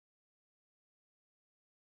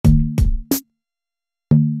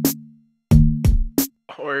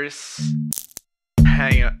horse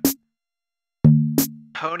hang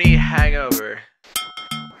pony hangover.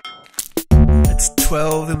 It's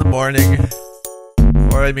 12 in the morning,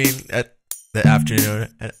 or I mean at the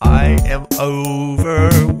afternoon, and I am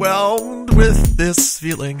overwhelmed with this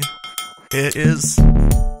feeling. It is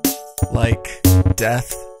like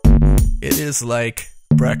death. It is like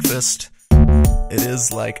breakfast. It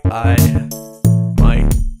is like I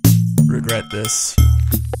might regret this.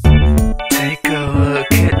 Take a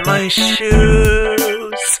look at my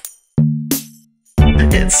shoes.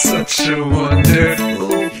 It's such a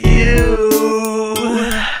wonderful view.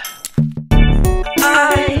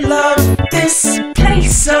 I love this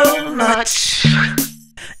place so much.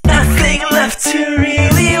 Nothing left to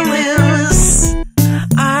really lose.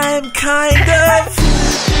 I'm kind of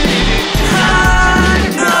hungover.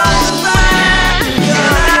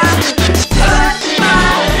 Put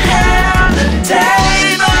my head on the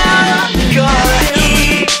table. Gonna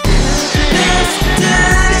eat this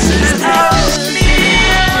delicious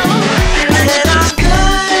oatmeal. And then I'm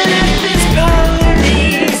good at these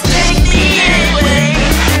ponies. Take me away,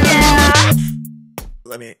 yeah.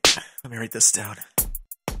 Let me write this down.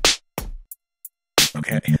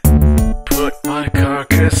 Okay. Put my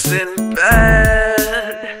carcass in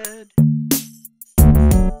bed.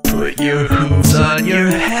 Put your hooves on your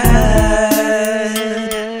head.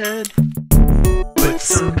 Put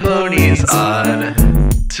some ponies on.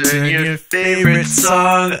 Turn your favorite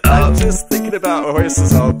song up. I'm just thinking about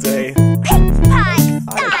horses all day.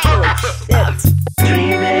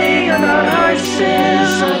 Dreaming about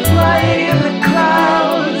horses flying in the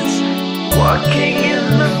clouds, walking in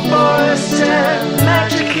the forest and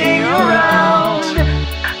magicking around.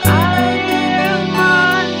 I am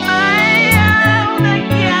on my own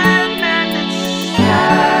again, and it's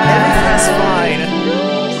sad. Everything's fine.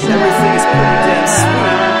 Everything's pretty damn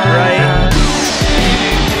sweet, right?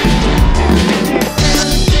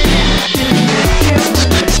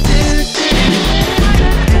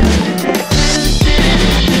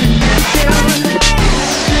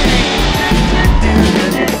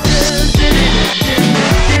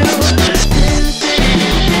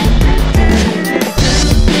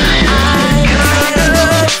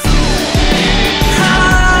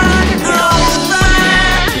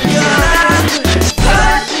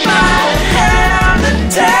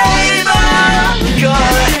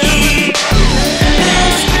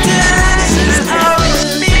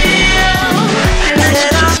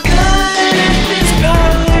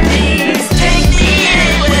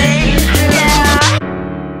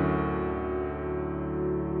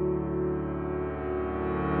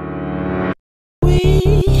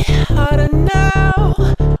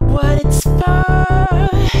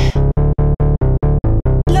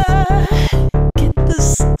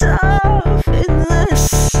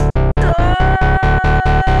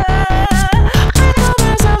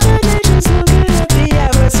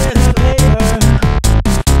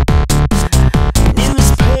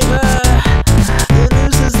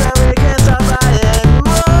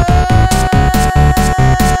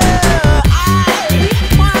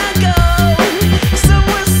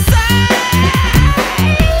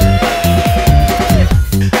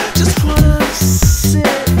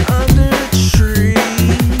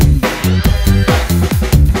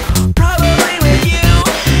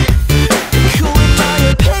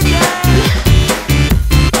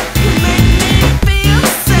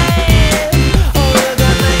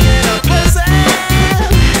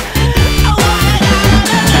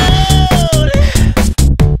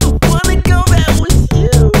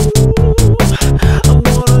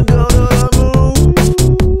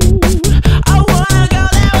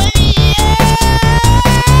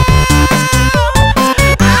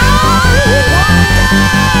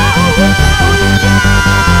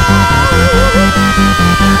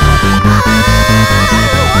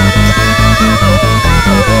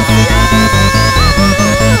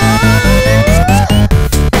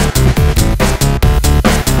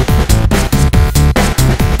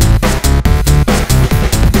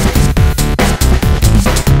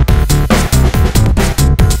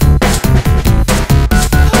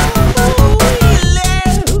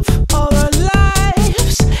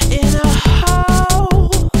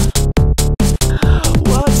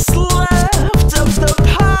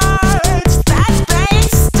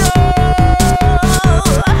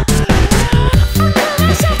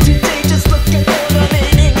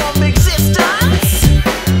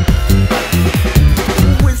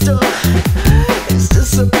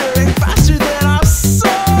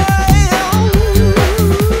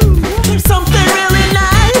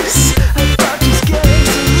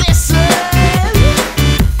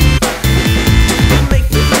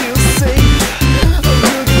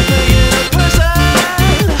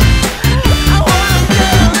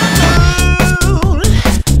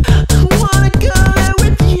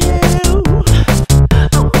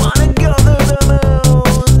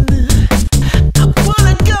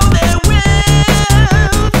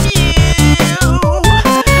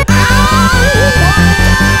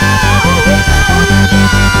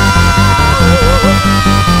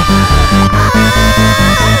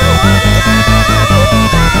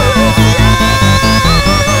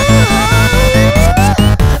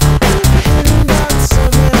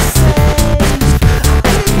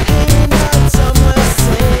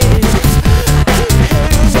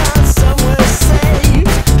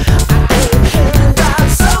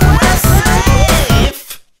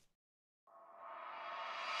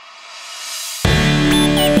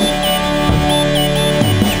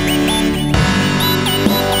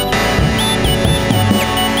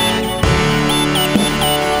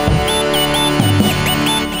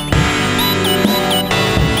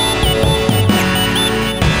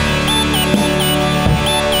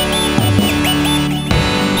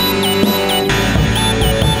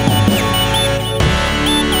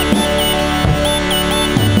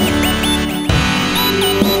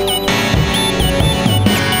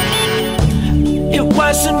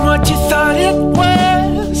 what you thought it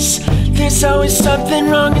was. There's always something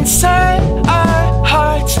wrong inside our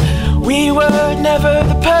hearts. We were never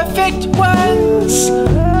the perfect ones.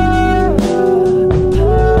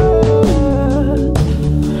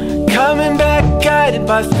 Coming back guided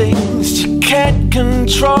by things you can't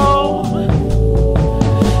control.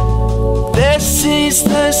 This is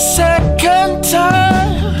the second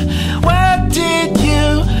time. Where did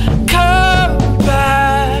you come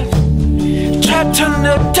back? Trapped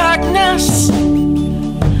under darkness,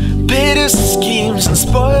 bitter schemes and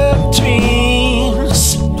spoiled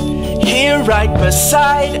dreams. Here right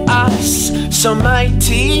beside us, so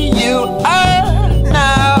mighty you are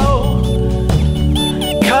now.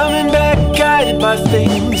 Coming back guided by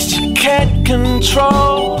things you can't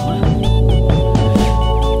control.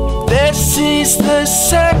 This is the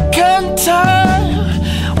second time.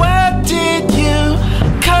 Where did you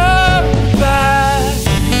come back?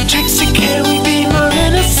 Trixie, can we be more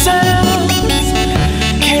innocent?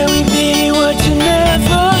 Can we be what you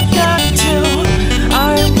never got to?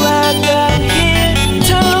 I'm glad that I'm here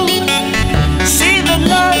to see that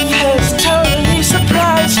life has totally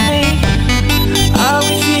surprised me. Are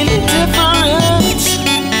we feeling different?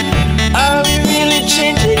 Are we really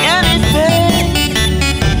changing anything?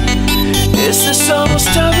 Is this almost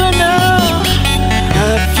over now?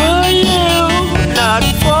 Not for you, not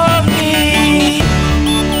for me.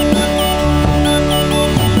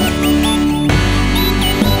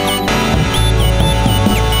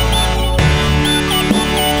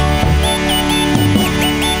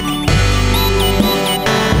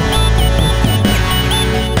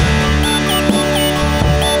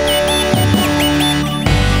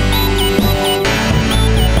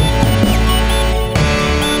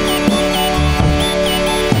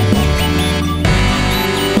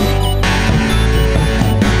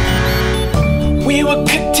 We were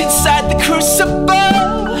cooked inside the crucible.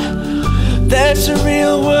 There's a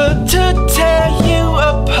real world to tear you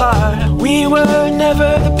apart. We were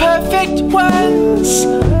never the perfect ones.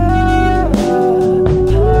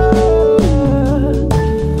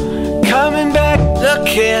 Coming back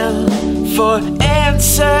looking for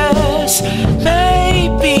answers.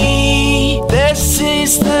 Maybe this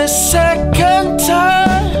is the second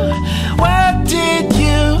time. Where did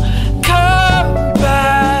you come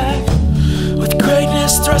back? With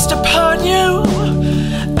greatness thrust upon you,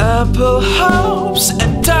 ample hopes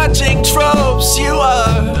and dodging tropes. You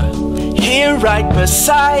are here right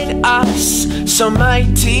beside us, so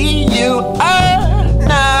mighty you are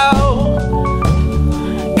now.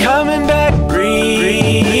 Coming back,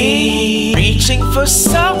 reaching for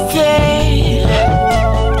something.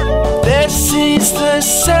 This is the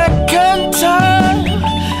second time.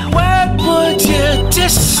 Where would you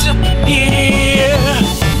disappear?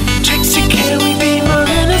 Trixie, can we be more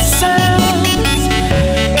innocent?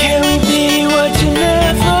 Can we be what you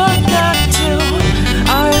never got to?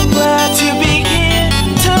 I am glad to be here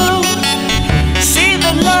to see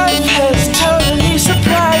that life has totally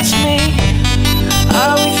surprised me.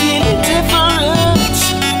 Are we feeling different?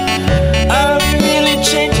 Are we really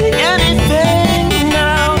changing anything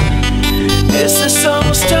now? Is this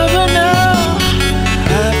almost over now?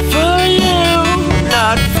 Not for you,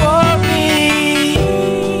 not for me.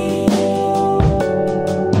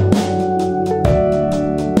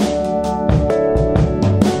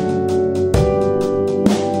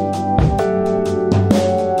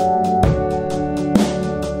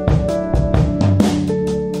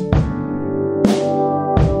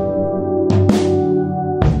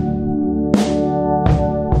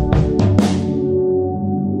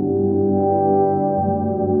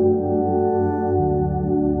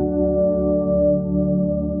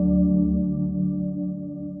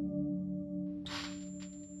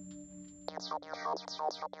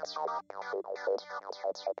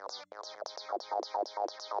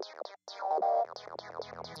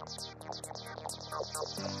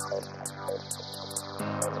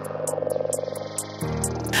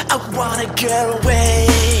 I wanna get away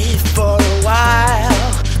for a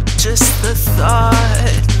while. Just the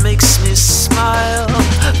thought makes me smile.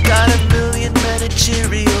 I've got a million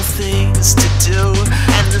managerial things to do,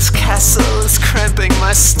 and this castle is cramping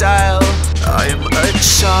my style. I am a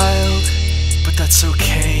child, but that's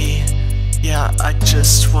okay. Yeah, I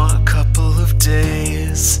just want a couple of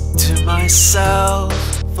days to myself,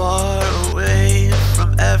 far away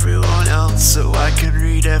from everyone else, so I can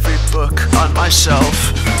read every book on my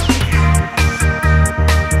shelf.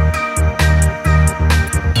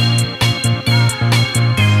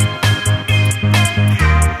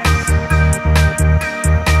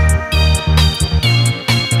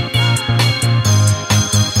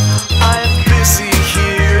 I am busy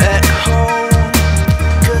here at home,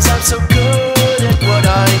 'cause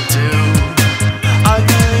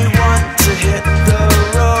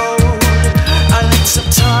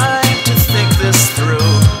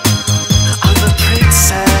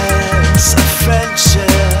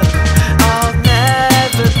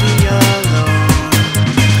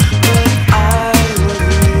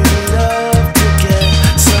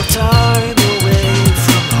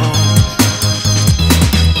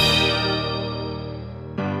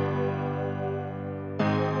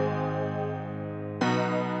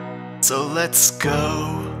let's go.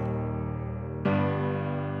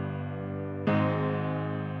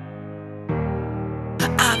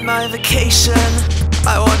 On my vacation,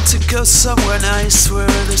 I want to go somewhere nice where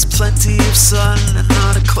there's plenty of sun and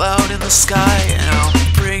not a cloud in the sky. And I'll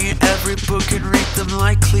bring every book and read them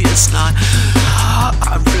likely as not.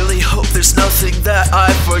 I really hope there's nothing that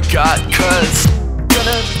I forgot, 'cause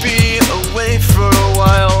gonna be away for a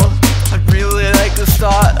while. I really like the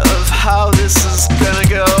thought of how this is gonna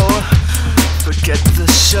go. Forget the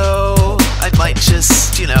show, I might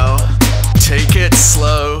just, take it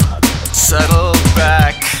slow. Settle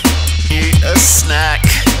back, eat a snack,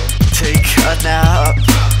 take a nap.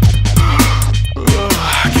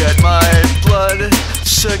 Get my blood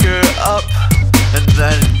sugar up, and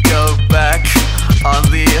then go back on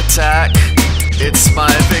the attack. It's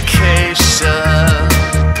my vacation,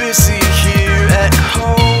 busy here at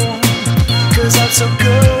home, 'cause I'm so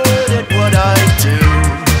good at what I do.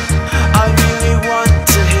 I really want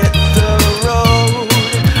to hit the road.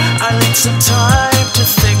 I need some time to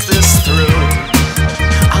think this through.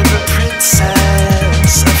 I'm a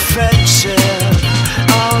princess of friendship,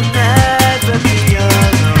 I'll never be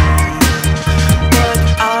alone. But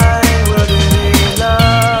I would really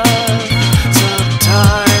love some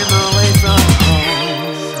time away from home.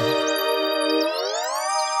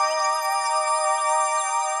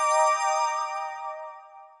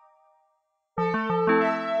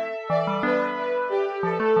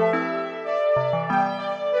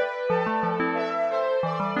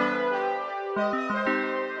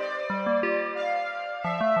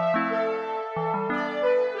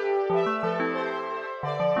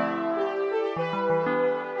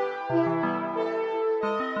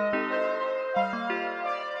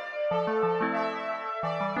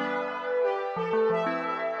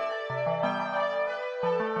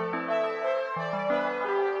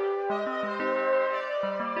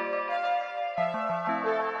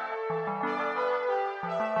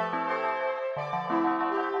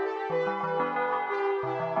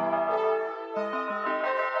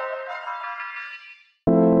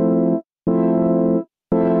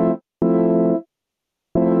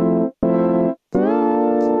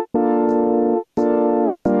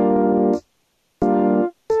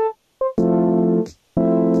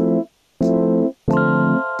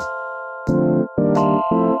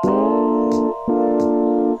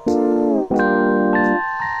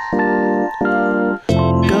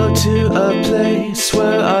 To a place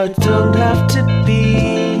where I don't have to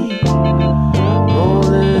be more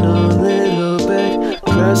than a little bit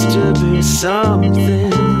pressed to be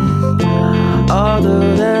something other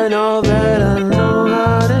than all that I know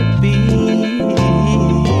how to be.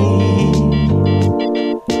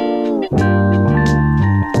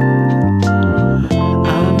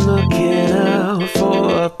 I'm looking out for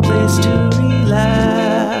a place to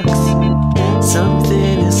relax.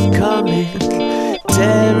 Something is coming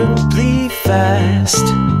terribly fast.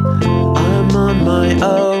 I'm on my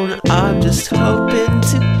own, I'm just hoping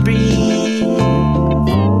to breathe.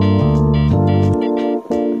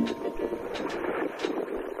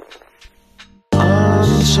 On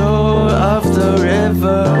the shore of the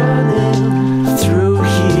river, running through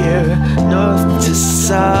here, north to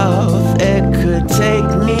south, it could take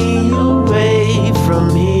me away from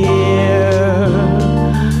here.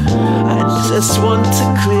 I just want to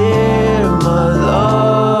clear my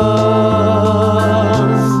lungs,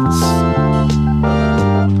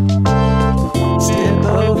 step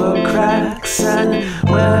over cracks and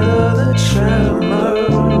weather the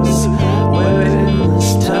tremors. Where in this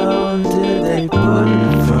town did they put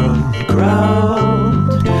it from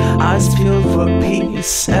ground? Eyes peeled for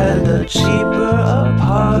peace and a cheaper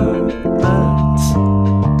apartment.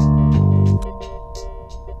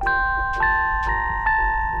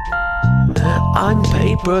 I'm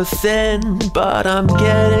paper thin, but I'm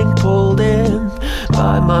getting pulled in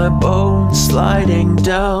by my bones sliding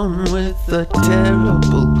down with a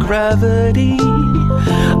terrible gravity.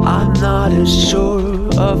 I'm not as sure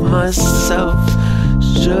of myself.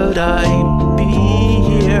 Should I be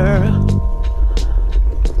here?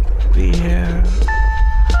 Be here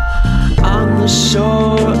on the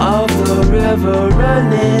shore of the river,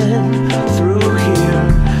 running through here,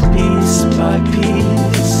 piece by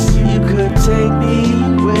piece. You could take me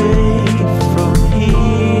away from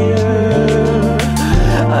here.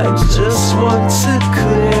 I just want to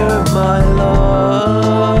clear my lungs.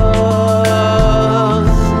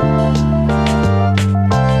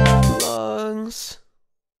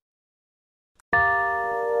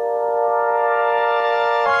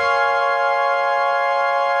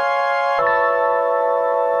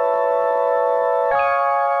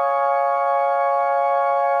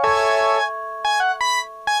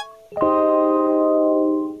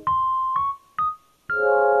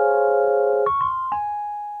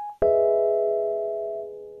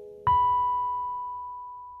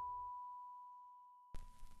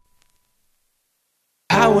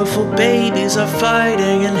 Powerful babies are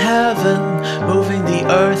fighting in heaven, moving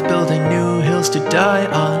the earth, building new hills to die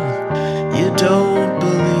on. You don't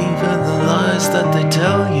believe in the lies that they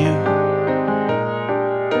tell you.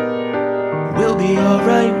 We'll be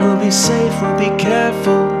alright, we'll be safe, we'll be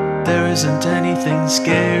careful. There isn't anything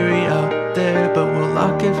scary out there, but we'll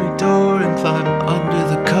lock every door and climb under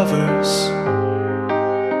the covers.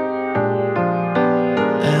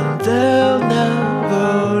 And they'll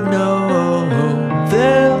never know,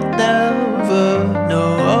 they'll never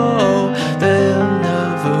know, they'll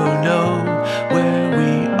never know where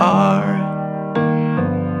we are.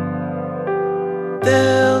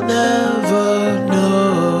 They'll never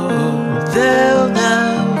know, they'll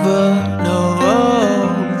never know,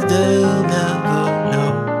 they'll never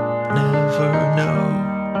know, never know.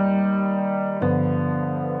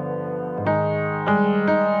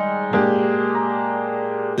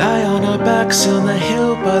 Lie on our backs on the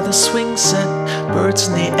hill by the swing set, birds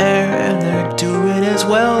in the air and they're doing as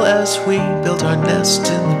well as we. Built our nest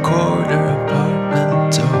in the corner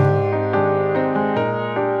apartment dome.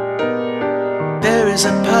 There is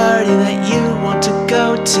a party that you want to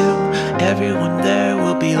go to. Everyone there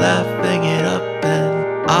will be laughing it up,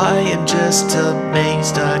 and I am just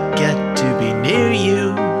amazed I get to be near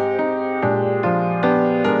you.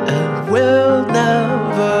 And we'll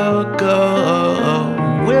never go,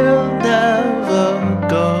 we'll never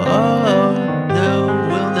go, no,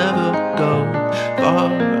 we'll never go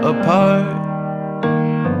far apart.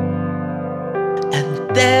 And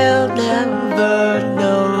they'll never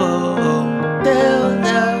know, they'll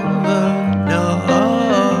never know,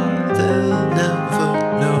 they'll never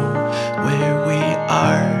know where we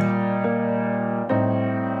are.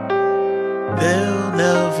 They'll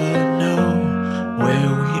never know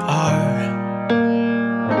where we are.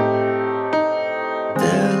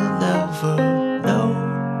 They'll never know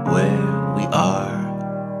where we are.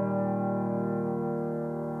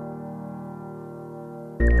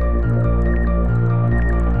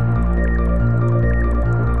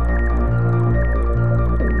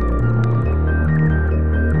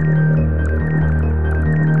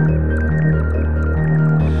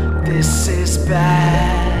 This is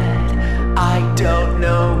bad, I don't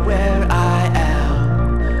know where I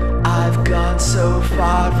am. I've gone so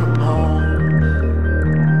far from home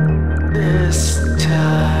this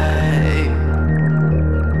time.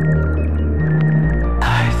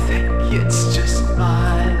 I think it's just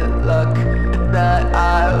my luck that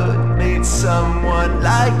I would meet someone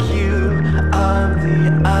like you on the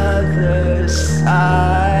other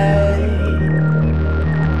side.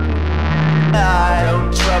 I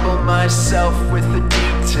don't trouble myself with the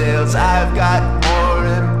details. I've got more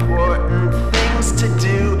important things to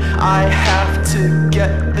do. I have to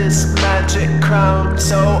get this magic crown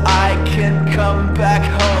so I can come back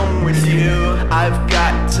home with you. I've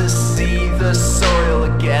got to see the soil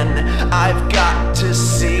again. I've got to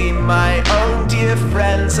see my own dear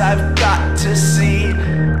friends. I've got to see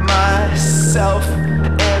myself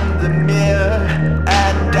in the mirror.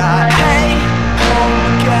 And I hate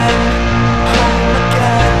home again.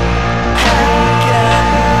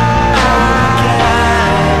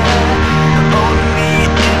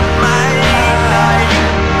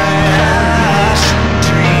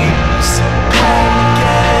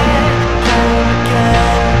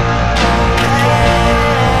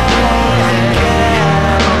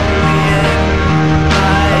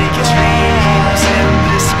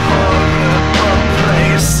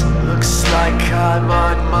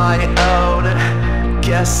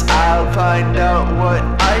 Guess I'll find out what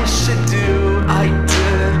I should do. I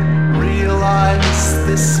didn't realize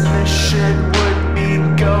this mission would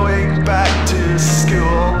mean going back to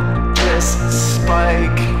school. Just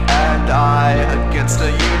Spike and I against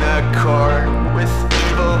a unicorn with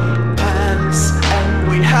evil plans, and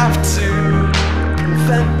we have to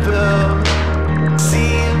prevent them.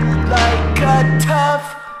 Seemed like a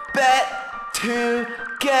tough bet to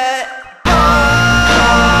get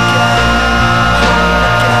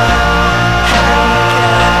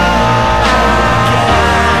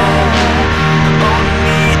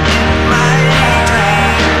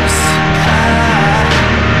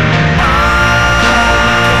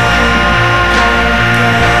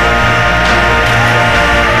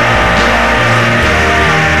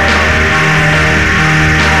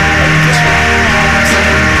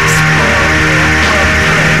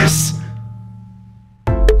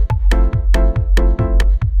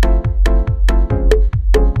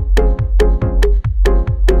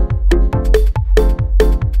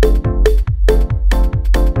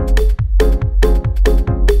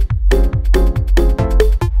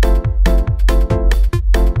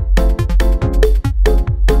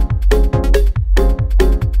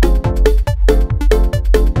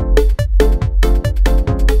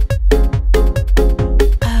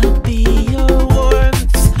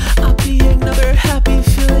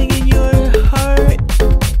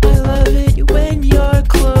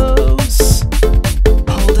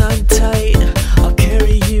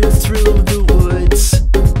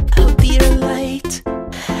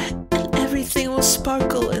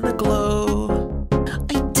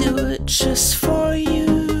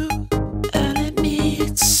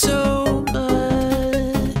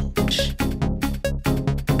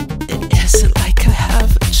isn't like I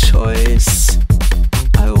have a choice.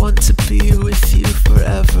 I want to be with you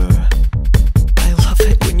forever. I love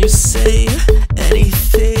it when you say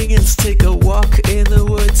anything. Let's take a walk in the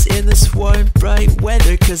woods in this warm, bright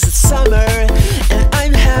weather. Cause it's summer and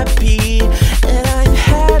I'm happy, and I'm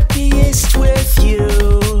happiest with you.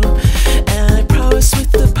 And I promise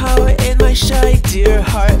with the power in my shy dear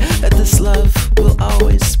heart that this love will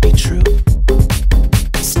always be true.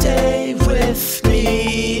 Stay with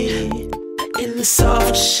me in the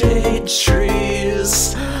soft shade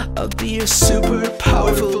trees. I'll be your super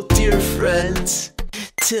powerful dear friend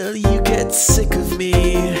till you get sick of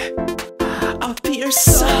me. I'll be your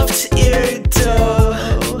soft ear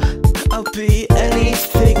doe. I'll be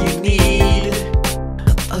anything you need.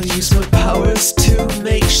 I'll use my powers to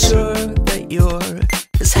make sure that you're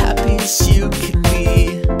as happy as you can be.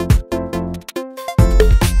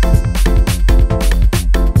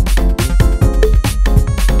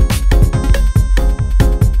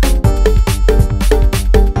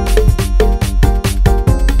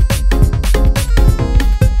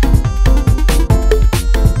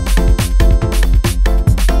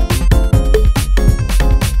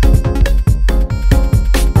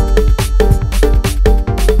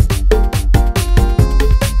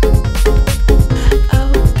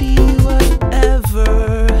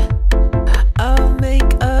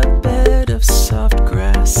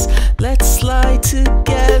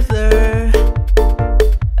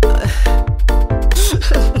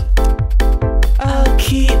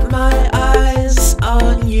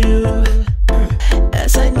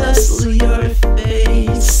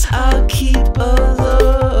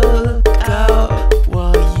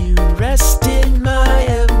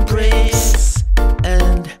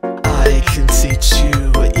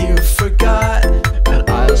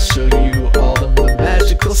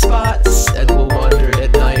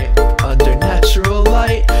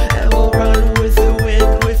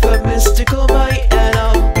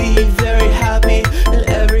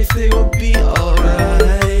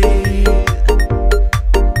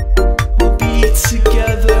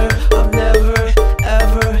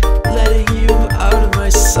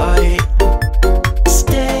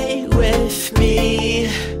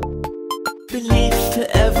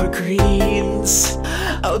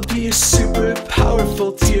 I'll be your super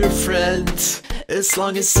powerful dear friend, as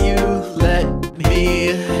long as you let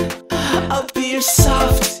me. I'll be your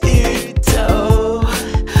soft ear doe.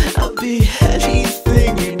 I'll be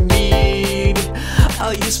anything you need.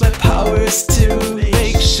 I'll use my powers to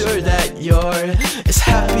make sure that you're as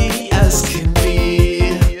happy as can be.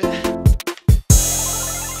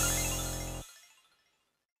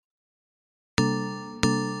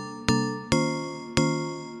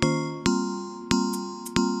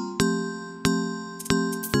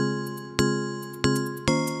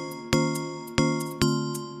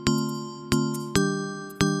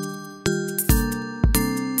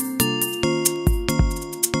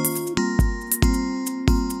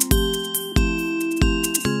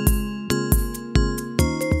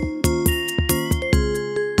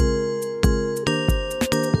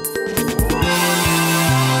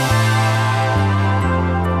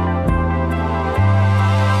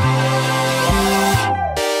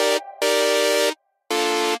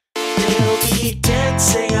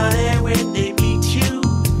 Dancing on air when they meet you.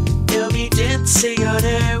 They'll be dancing on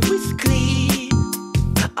air with glee.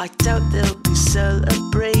 I doubt they'll be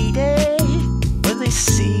celebrating when they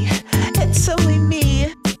see it's only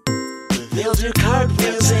me. They'll do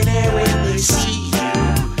cartwheels in air when they see you.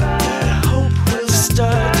 Their hope will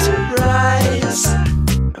start to rise.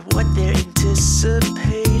 And what they're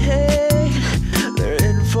anticipating, they're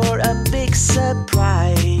in for a big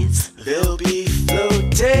surprise. They'll be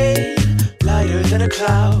floating lighter than a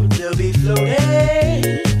cloud. They'll be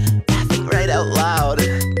floating, laughing right out loud.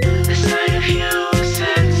 The sight of you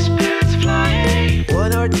sends spirits flying.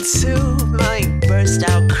 One or two might burst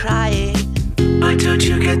out crying. Why don't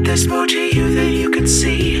you get this more to you than you can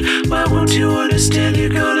see? Why won't you understand? You're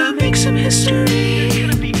gonna make some history. It's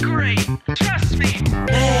gonna be great, trust me.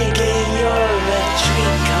 Making your red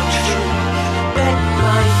dream come true. Bet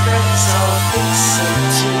my friends all think so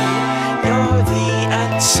too. You're the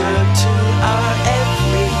answer to our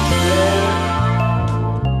every prayer.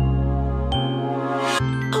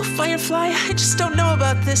 Oh, Firefly, I just don't know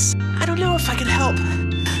about this. I don't know if I can help.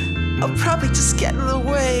 I'll probably just get in the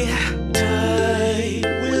way. Time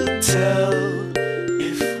will tell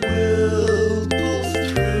if we'll pull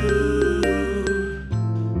through.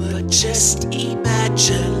 But just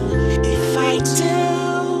imagine if I do.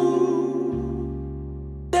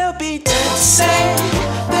 They'll be dancing,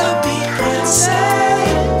 they'll be prancing,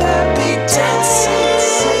 they'll be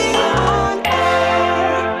dancing on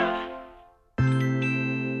air.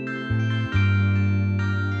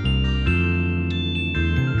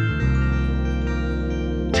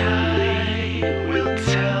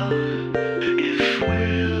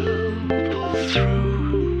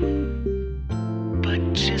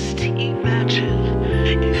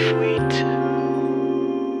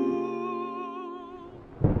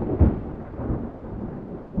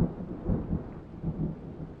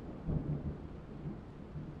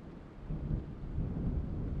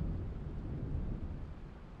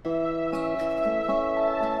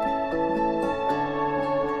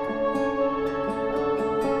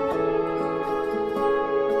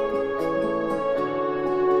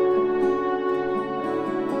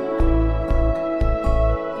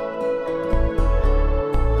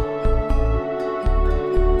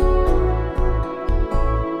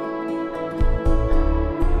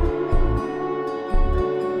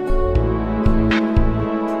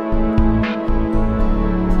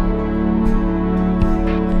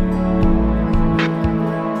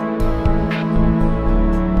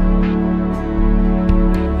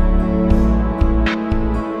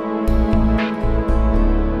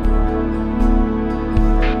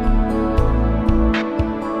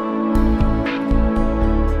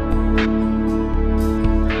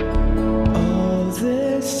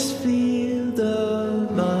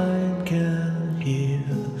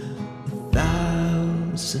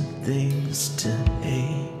 things to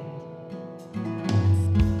hate.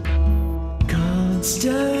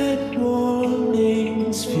 Constant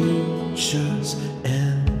warnings, futures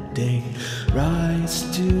ending. Rise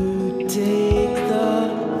to take the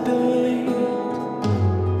bait.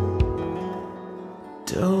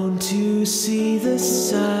 Don't you see the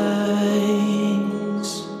signs?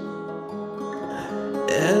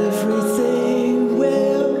 Everything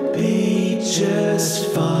will be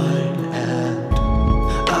just fine, and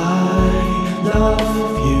I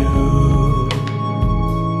love you.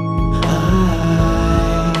 I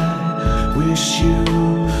wish you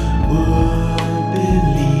would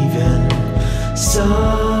believe in something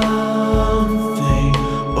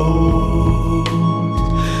old,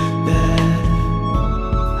 that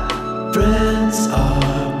friends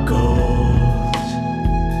are gold.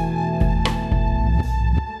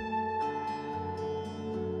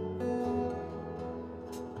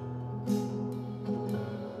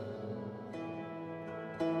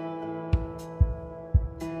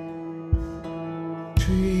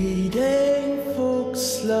 Treating folks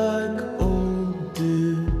like old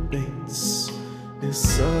debates is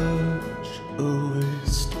such a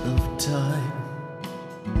waste of time.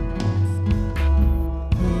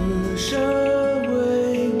 Push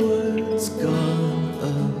away what's gone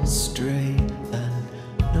astray, and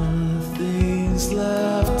nothing's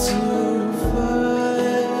left to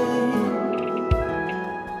fight.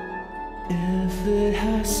 If it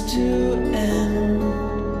has to end,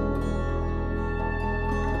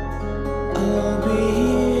 I'll be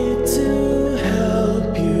here to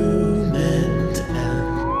help you mend, and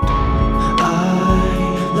I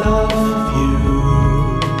love you.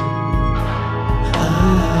 I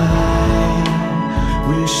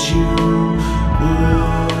wish you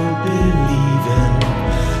would believe in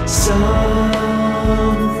something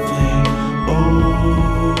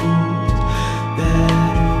old,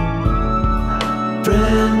 that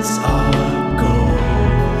friends are gold.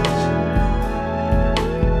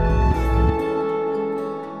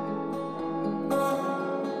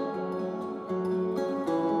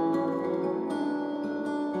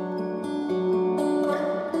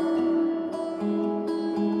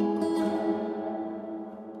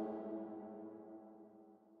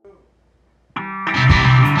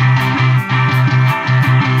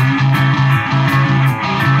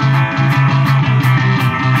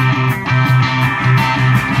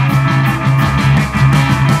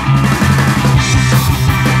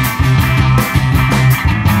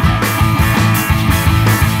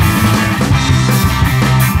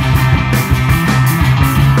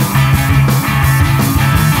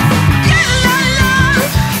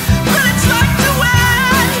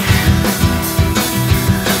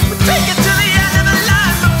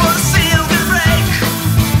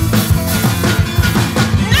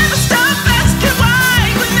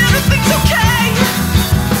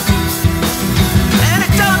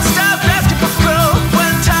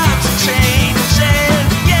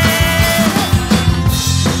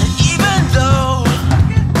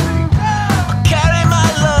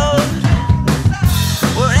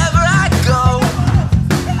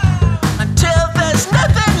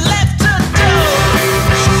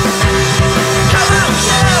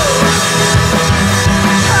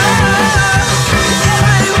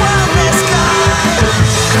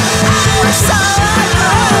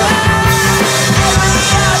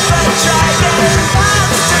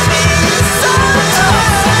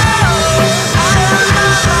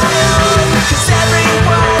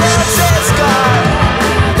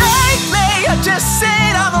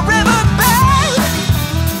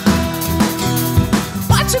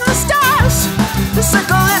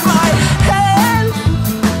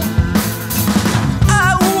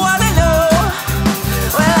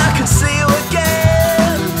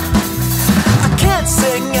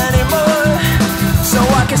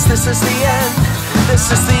 This is the end.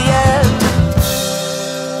 This is the end.